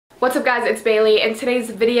What's up guys, it's Bailey. In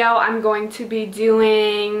today's video I'm going to be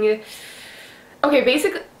doing,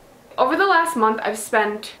 basically over the last month I've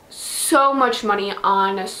spent so much money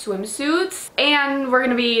on swimsuits and we're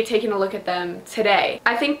going to be taking a look at them today.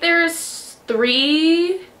 I think there's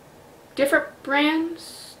three different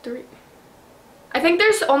brands. I think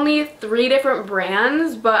there's only 3 different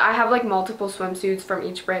brands, but I have like multiple swimsuits from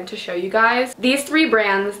each brand to show you guys. These 3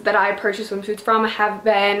 brands that I purchase swimsuits from have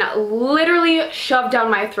been literally shoved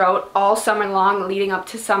down my throat all summer long leading up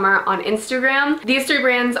to summer on Instagram. These 3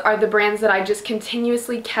 brands are the brands that I just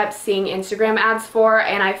continuously kept seeing Instagram ads for,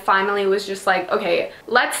 and I finally was just like, okay,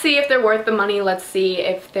 let's see if they're worth the money. Let's see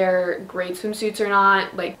if they're great swimsuits or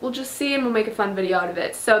not. Like, we'll just see and we'll make a fun video out of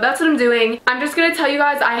it. So that's what I'm doing. I'm just gonna tell you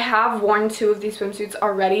guys I have worn 2 of these swimsuits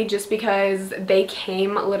already just because they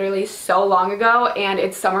came literally so long ago and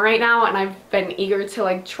it's summer right now and I've been eager to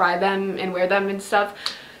like try them and wear them and stuff.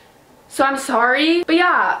 So I'm sorry, but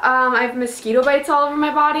yeah, I have mosquito bites all over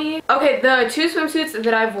my body. Okay, the 2 swimsuits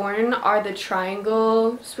that I've worn are the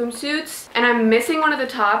Triangle swimsuits, and I'm missing one of the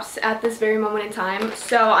tops at this very moment in time.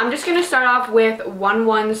 So I'm just gonna start off with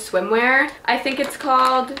ONEONESWIMWEAR, I think it's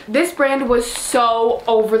called. This brand was so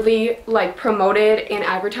overly like promoted and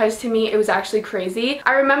advertised to me. It was actually crazy.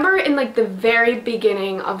 I remember in like the very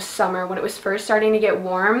beginning of summer when it was first starting to get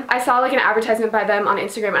warm, I saw like an advertisement by them on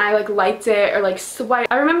Instagram and I like liked it or like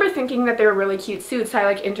swiped. I remember thinking that they were really cute suits, so I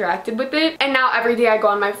like interacted with it, and now every day I go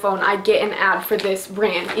on my phone I get an ad for this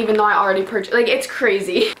brand even though I already purchased. Like, it's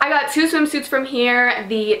crazy. I got 2 swimsuits from here.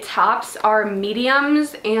 The tops are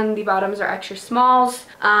mediums and the bottoms are extra smalls.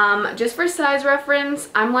 Just for size reference,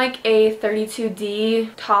 I'm like a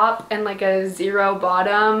 32D top and like a 0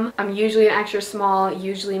 bottom. I'm usually an extra small,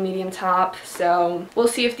 usually medium top, so we'll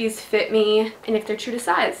see if these fit me and if they're true to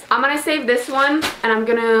size. I'm gonna save this one and I'm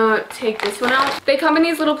gonna take this one out. They come in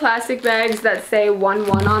these little plastic bags that say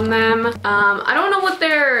 1-1 on them. I don't know what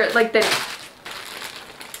they're like. This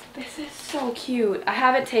is so cute. I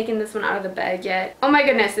haven't taken this one out of the bag yet. Oh my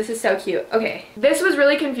goodness, this is so cute. Okay, this was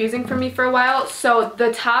really confusing for me for a while. So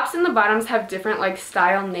the tops and the bottoms have different like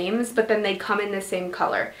style names, but then they come in the same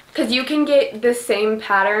color, because you can get the same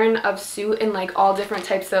pattern of suit in like all different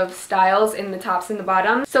types of styles in the tops and the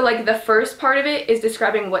bottoms. So like the first part of it is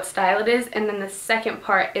describing what style it is, and then the second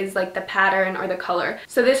part is like the pattern or the color.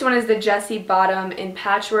 So this one is the Jessie bottom in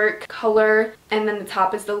patchwork color, and then the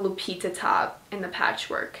top is the Lupita top in the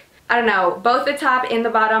patchwork. I don't know, both the top and the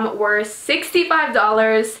bottom were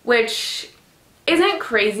 $65, which isn't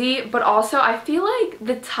crazy, but also I feel like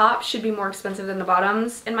the top should be more expensive than the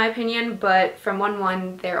bottoms in my opinion, but from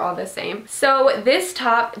ONEONE they're all the same. So this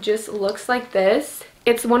top just looks like this.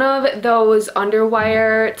 It's one of those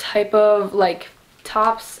underwire type of like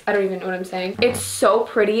tops. I don't even know what I'm saying. It's so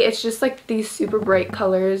pretty. It's just like these super bright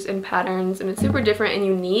colors and patterns, and it's super different and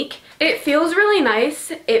unique. It feels really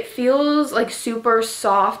nice. It feels like super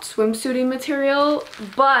soft swimsuity material,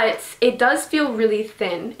 but it does feel really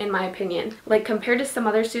thin in my opinion. Like compared to some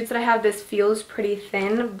other suits that I have, this feels pretty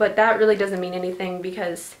thin, but that really doesn't mean anything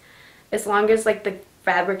because as long as like the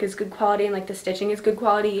fabric is good quality and like the stitching is good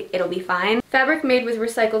quality, it'll be fine. Fabric made with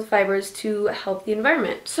recycled fibers to help the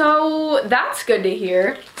environment. So that's good to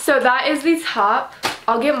hear. So that is the top.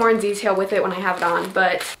 I'll get more in detail with it when I have it on,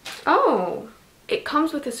 but oh, it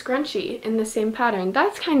comes with a scrunchie in the same pattern.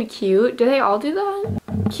 That's kind of cute. Do they all do that?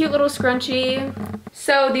 Cute little scrunchie.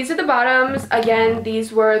 So these are the bottoms. Again,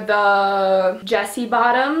 these were the Jessie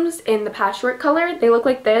bottoms in the patchwork color. They look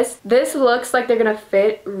like this. This looks like they're gonna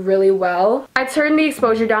fit really well. I turned the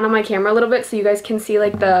exposure down on my camera a little bit so you guys can see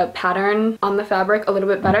like the pattern on the fabric a little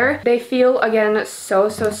bit better. They feel, again, so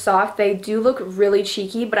soft. They do look really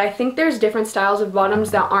cheeky, but I think there's different styles of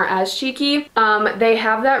bottoms that aren't as cheeky. They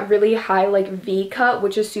have that really high like V cut,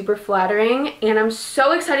 which is super flattering, and I'm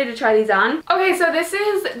so excited to try these on. Okay, so this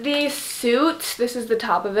is the suit. This is the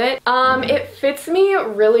top of it. It fits me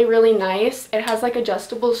really nice. It has like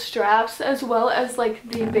adjustable straps as well as like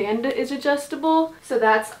the band is adjustable, so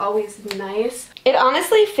that's always nice. It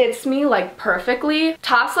honestly fits me like perfectly.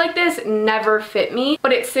 Tops like this never fit me,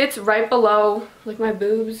 but it sits right below like my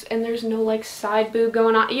boobs and there's no like side boob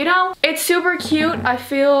going on, you know? It's super cute. I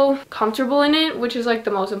feel comfortable in it, which is like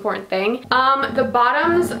the most important thing. The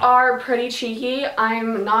bottoms are pretty cheeky.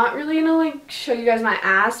 I'm not really gonna like show you guys my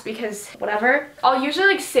ass because whatever. I'll usually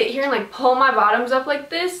like sit here and like pull my bottoms up like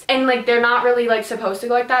this, and like they're not really like supposed to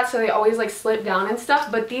go like that, so they always like slip down and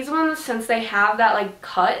stuff. But these ones, since they have that like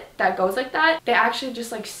cut that goes like that, they actually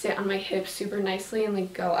just like sit on my hips super nicely and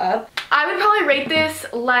like go up. I would probably rate this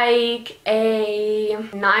like a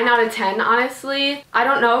 9 out of 10, honestly. I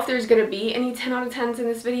don't know if there's gonna be any 10 out of 10s in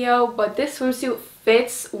this video, but this swimsuit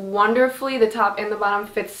fits wonderfully. The top and the bottom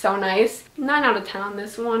fits so nice. 9 out of 10 on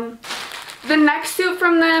this one. The next suit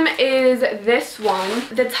from them is this one.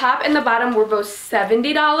 The top and the bottom were both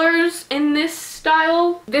 $70 in this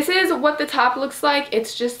style. This is what the top looks like.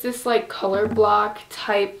 It's just this like color block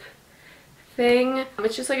type thing.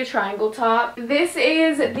 It's just like a triangle top. This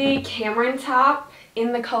is the Cameron top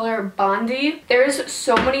in the color Bondi. There's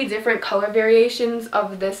so many different color variations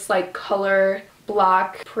of this like color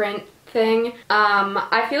block print thing.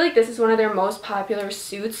 I feel like this is one of their most popular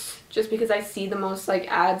suits just because I see the most like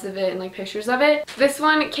ads of it and like pictures of it. This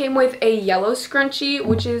one came with a yellow scrunchie,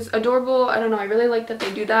 which is adorable. I don't know, I really like that they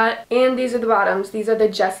do that. And these are the bottoms. These are the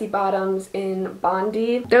Jessie bottoms in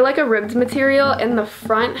Bondi. They're like a ribbed material, and the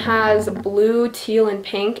front has blue, teal, and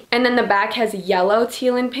pink, and then the back has yellow,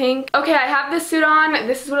 teal, and pink. Okay, I have this suit on.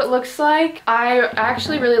 This is what it looks like. I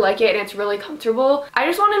actually really like it, and it's really comfortable. I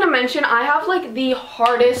just wanted to mention I have like the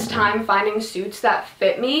hardest time finding suits that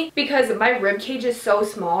fit me because my rib cage is so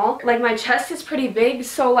small. Like my chest is pretty big,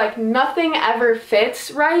 so like nothing ever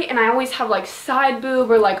fits right, and I always have like side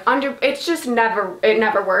boob or like under. It's just never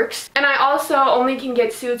works. And I also only can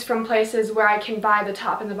get suits from places where I can buy the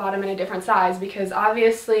top and the bottom in a different size because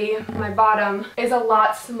obviously my bottom is a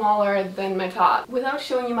lot smaller than my top. Without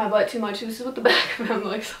showing you my butt too much, this is what the back of them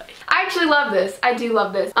looks like. I actually love this. I do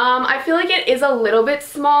love this. I feel like it is a little bit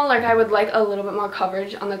small. Like I would like a little bit more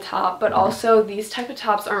coverage on the top, but also these type of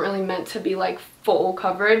tops aren't really meant to be like full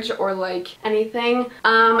coverage or like anything.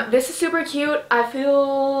 This is super cute. I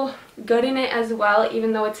feel good in it as well,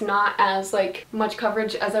 even though it's not as like much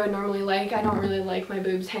coverage as I would normally like. I don't really like my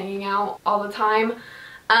boobs hanging out all the time.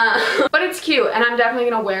 But it's cute, and I'm definitely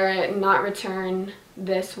gonna wear it and not return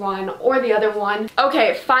this one or the other one.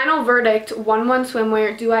 Okay, final verdict.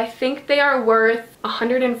 ONEONESWIMWEAR. Do I think they are worth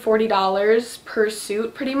 $140 per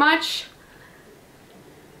suit pretty much?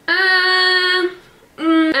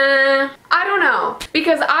 I don't know,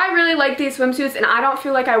 because I really like these swimsuits and I don't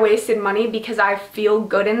feel like I wasted money because I feel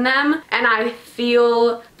good in them and I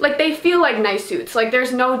feel like they feel like nice suits. Like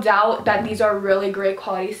there's no doubt that these are really great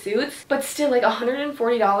quality suits, but still like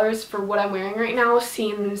 $140 for what I'm wearing right now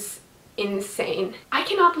seems insane. I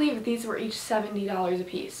cannot believe these were each $70 a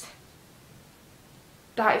piece.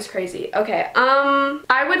 That is crazy. Okay,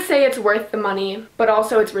 I would say it's worth the money, but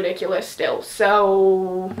also it's ridiculous still,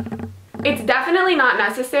 so it's definitely not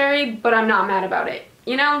necessary, but I'm not mad about it,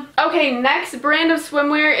 you know? Okay, next brand of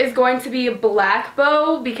swimwear is going to be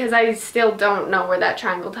BLACKBOUGH because I still don't know where that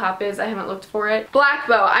triangle top is. I haven't looked for it.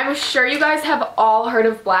 BLACKBOUGH. I'm sure you guys have all heard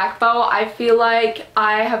of BLACKBOUGH. I feel like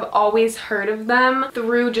I have always heard of them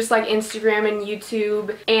through just like Instagram and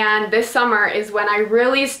YouTube, and this summer is when I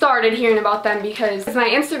really started hearing about them because my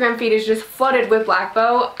Instagram feed is just flooded with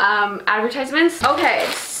BLACKBOUGH advertisements. Okay,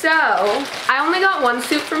 so I only got one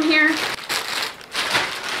suit from here.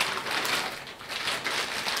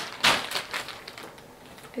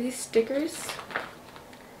 Are these stickers?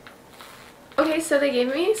 Okay, so they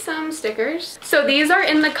gave me some stickers. So these are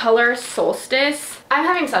in the color Solstice. I'm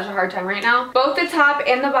having such a hard time right now. Both the top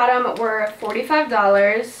and the bottom were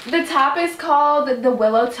 $45. The top is called the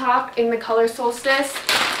Willow Top in the color Solstice.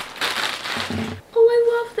 Oh,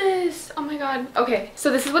 I love this. Oh my god. Okay,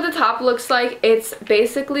 so this is what the top looks like. It's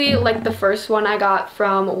basically like the first one I got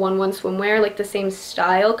from ONEONESWIMWEAR, like the same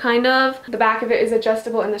style kind of. The back of it is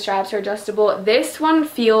adjustable and the straps are adjustable. This one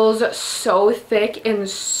feels so thick and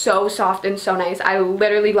so soft and so nice. I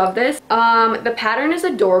literally love this. The pattern is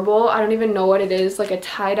adorable. I don't even know what it is, like a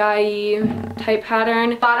tie-dye type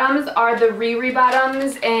pattern. Bottoms are the Riri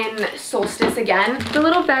bottoms in Solstice again. The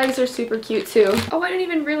little bags are super cute too. Oh, I didn't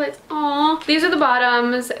even realize. Aw. These are the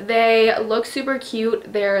bottoms. They look super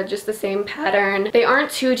cute. They're just the same pattern. They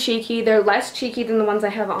aren't too cheeky. They're less cheeky than the ones I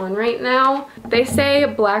have on right now. They say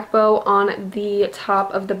BLACKBOUGH on the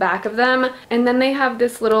top of the back of them, and then they have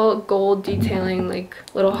this little gold detailing, like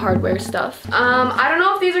little hardware stuff. I don't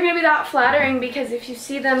know if these are gonna be that flattering because if you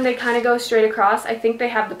see them, they kind of go straight across. I think they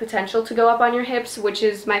have the potential to go up on your hips, which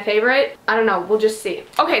is my favorite. I don't know, we'll just see.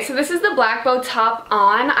 Okay, so this is the BLACKBOUGH top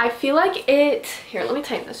on. I feel like it, here, let me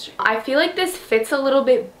tighten this. I feel like this fits a little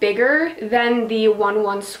bit bigger than the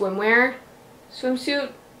ONEONESWIMWEAR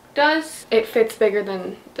swimsuit does. It fits bigger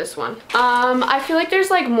than this one. I feel like there's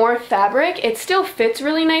like more fabric. It still fits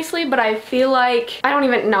really nicely, but I feel like, I don't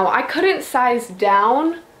even know. I couldn't size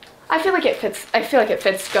down. I feel like it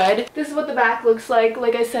fits good. This is what the back looks like.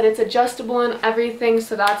 Like I said, it's adjustable and everything,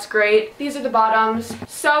 so that's great. These are the bottoms.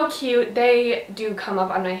 So cute. They do come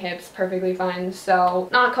up on my hips perfectly fine, so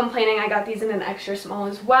not complaining. I got these in an extra small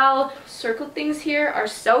as well. Circle things here are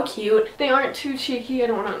so cute. They aren't too cheeky. I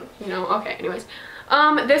don't want to, you know, okay, anyways.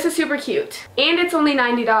 This is super cute, and it's only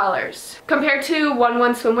 $90. Compared to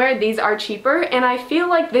ONEONESWIMWEAR, these are cheaper, and I feel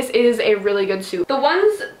like this is a really good suit. The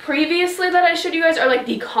ones previously that I showed you guys are like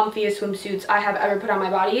the comfiest swimsuits I have ever put on my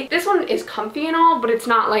body. This one is comfy and all, but it's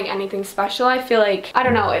not like anything special. I feel like, I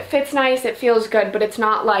don't know, it fits nice, it feels good, but it's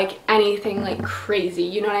not like anything like crazy,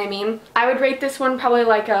 you know what I mean? I would rate this one probably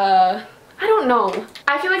like a, I don't know.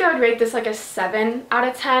 I feel like I would rate this like a 7 out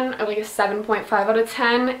of 10 or like a 7.5 out of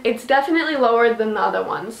 10. It's definitely lower than the other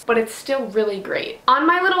ones, but it's still really great. On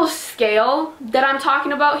my little scale that I'm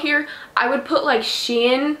talking about here, I would put like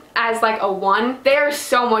Shein as like a 1. They are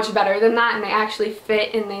so much better than that, and they actually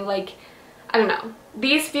fit, and they like, I don't know.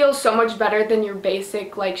 These feel so much better than your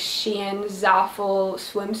basic like Shein Zaful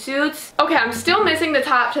swimsuits. Okay, I'm still missing the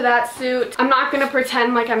top to that suit. I'm not gonna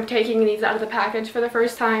pretend like I'm taking these out of the package for the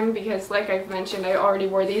first time because like I've mentioned, I already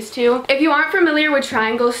wore these two. If you aren't familiar with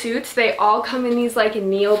Triangle suits, they all come in these like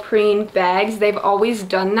neoprene bags. They've always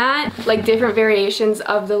done that. Like different variations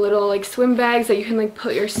of the little like swim bags that you can like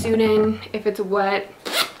put your suit in if it's wet.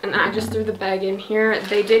 And I just threw the bag in here.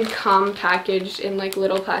 They did come packaged in like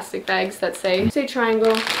little plastic bags that say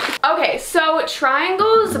Triangle. Okay, so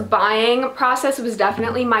Triangle's buying process was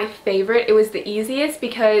definitely my favorite. It was the easiest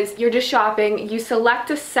because you're just shopping. You select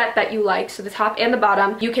a set that you like, so the top and the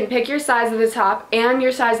bottom. You can pick your size of the top and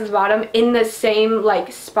your size of the bottom in the same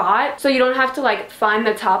like spot. So you don't have to like find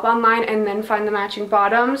the top online and then find the matching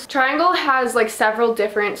bottoms. Triangle has like several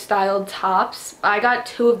different styled tops. I got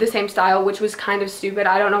 2 of the same style, which was kind of stupid.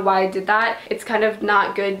 I don't know why I did that. It's kind of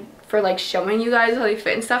not good for like showing you guys how they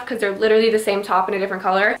fit and stuff because they're literally the same top in a different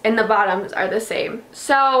color and the bottoms are the same.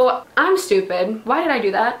 So I'm stupid. Why did I do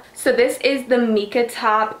that? So this is the Mika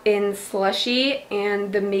top in slushy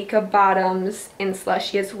and the Mika bottoms in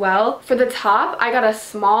slushy as well. For the top, I got a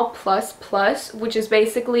small plus, which is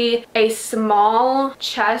basically a small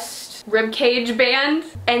chest rib cage band,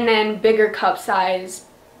 and then bigger cup size,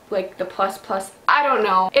 like the plus. I don't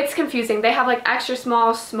know. It's confusing. They have like extra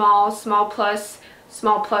small, small plus,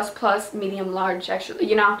 medium, large, actually,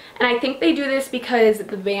 you know? And I think they do this because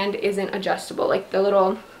the band isn't adjustable. Like the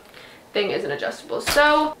little thing isn't adjustable.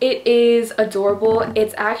 So it is adorable.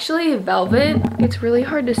 It's actually velvet. It's really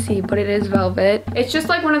hard to see, but it is velvet. It's just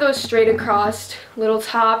like one of those straight across little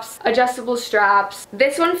tops, adjustable straps.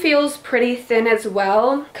 This one feels pretty thin as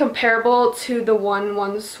well, comparable to the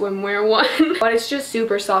ONEONESWIMWEAR one. But it's just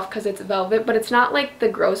super soft because it's velvet, but it's not like the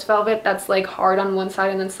gross velvet that's like hard on one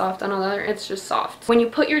side and then soft on another. It's just soft. When you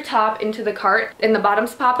put your top into the cart and the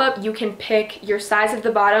bottoms pop up, you can pick your size of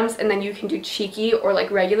the bottoms, and then you can do cheeky or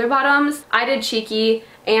like regular bottoms. I did cheeky,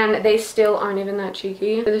 and they still aren't even that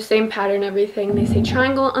cheeky. They're the same pattern, everything. They say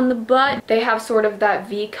triangle on the butt. They have sort of that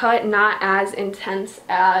V cut, not as intense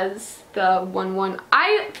as the one.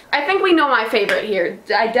 I think we know my favorite here.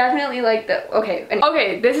 I definitely like the,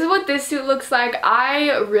 okay, this is what this suit looks like.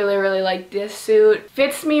 I really like this suit.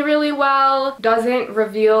 Fits me really well, doesn't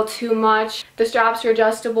reveal too much. The straps are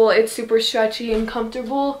adjustable. It's super stretchy and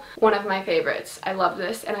comfortable. One of my favorites. I love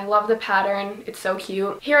this, and I love the pattern. It's so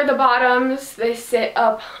cute. Here are the bottoms. They sit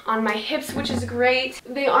up on my hips, which is great.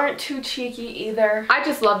 They aren't too cheeky either. I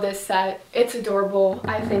just love this set. It's adorable.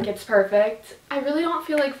 I think it's perfect. I really don't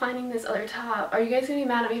feel like finding this other top. Are you guys gonna be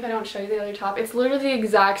mad at me if I don't show you the other top? It's literally the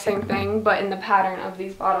exact same thing, but in the pattern of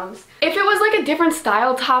these bottoms. If it was like a different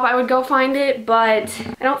style top, I would go find it, but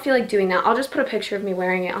I don't feel like doing that. I'll just put a picture of me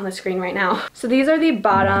wearing it on the screen right now. So these are the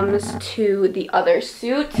bottoms to the other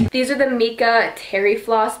suit. These are the Mika Terry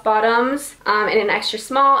Floss bottoms in an extra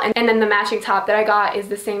small, and then the matching top that I got is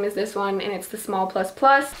the same as this one, and it's the small plus.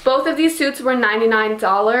 Both of these suits were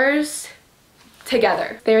 $99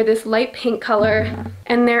 together. They're this light pink color,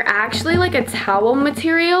 and they're actually like a towel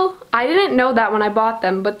material. I didn't know that when I bought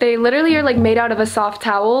them, but they literally are like made out of a soft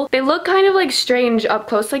towel. They look kind of like strange up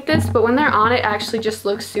close like this, but when they're on, it actually just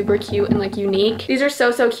looks super cute and like unique. These are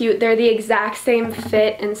so cute. They're the exact same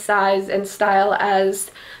fit and size and style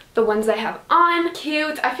as the ones I have on.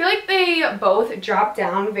 Cute. I feel like they both drop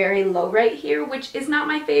down very low right here, which is not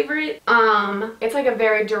my favorite. It's like a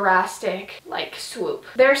very drastic like swoop.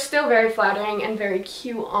 They're still very flattering and very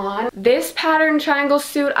cute on. This pattern triangle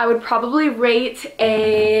suit I would probably rate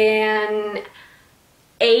an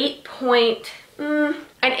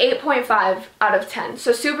 8.5 out of 10.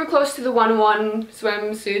 So super close to the ONEONE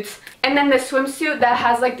swimsuits. And then the swimsuit that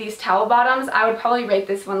has like these towel bottoms, I would probably rate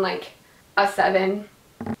this one like a 7.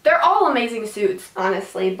 They're all amazing suits,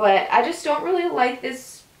 honestly, but I just don't really like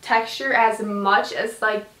this texture as much as,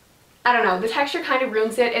 like, I don't know, the texture kind of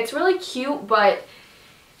ruins it. It's really cute, but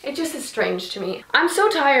it just is strange to me. I'm so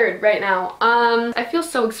tired right now. I feel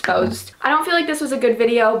so exposed. I don't feel like this was a good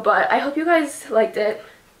video, but I hope you guys liked it.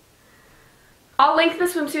 I'll link the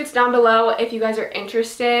swimsuits down below if you guys are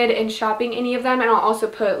interested in shopping any of them, and I'll also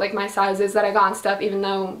put like my sizes that I got and stuff, even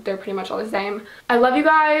though they're pretty much all the same. I love you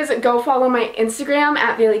guys. Go follow my Instagram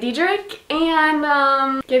at Dedrick,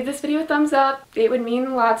 and give this video a thumbs up. It would mean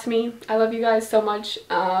a lot to me. I love you guys so much.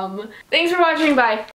 Thanks for watching. Bye.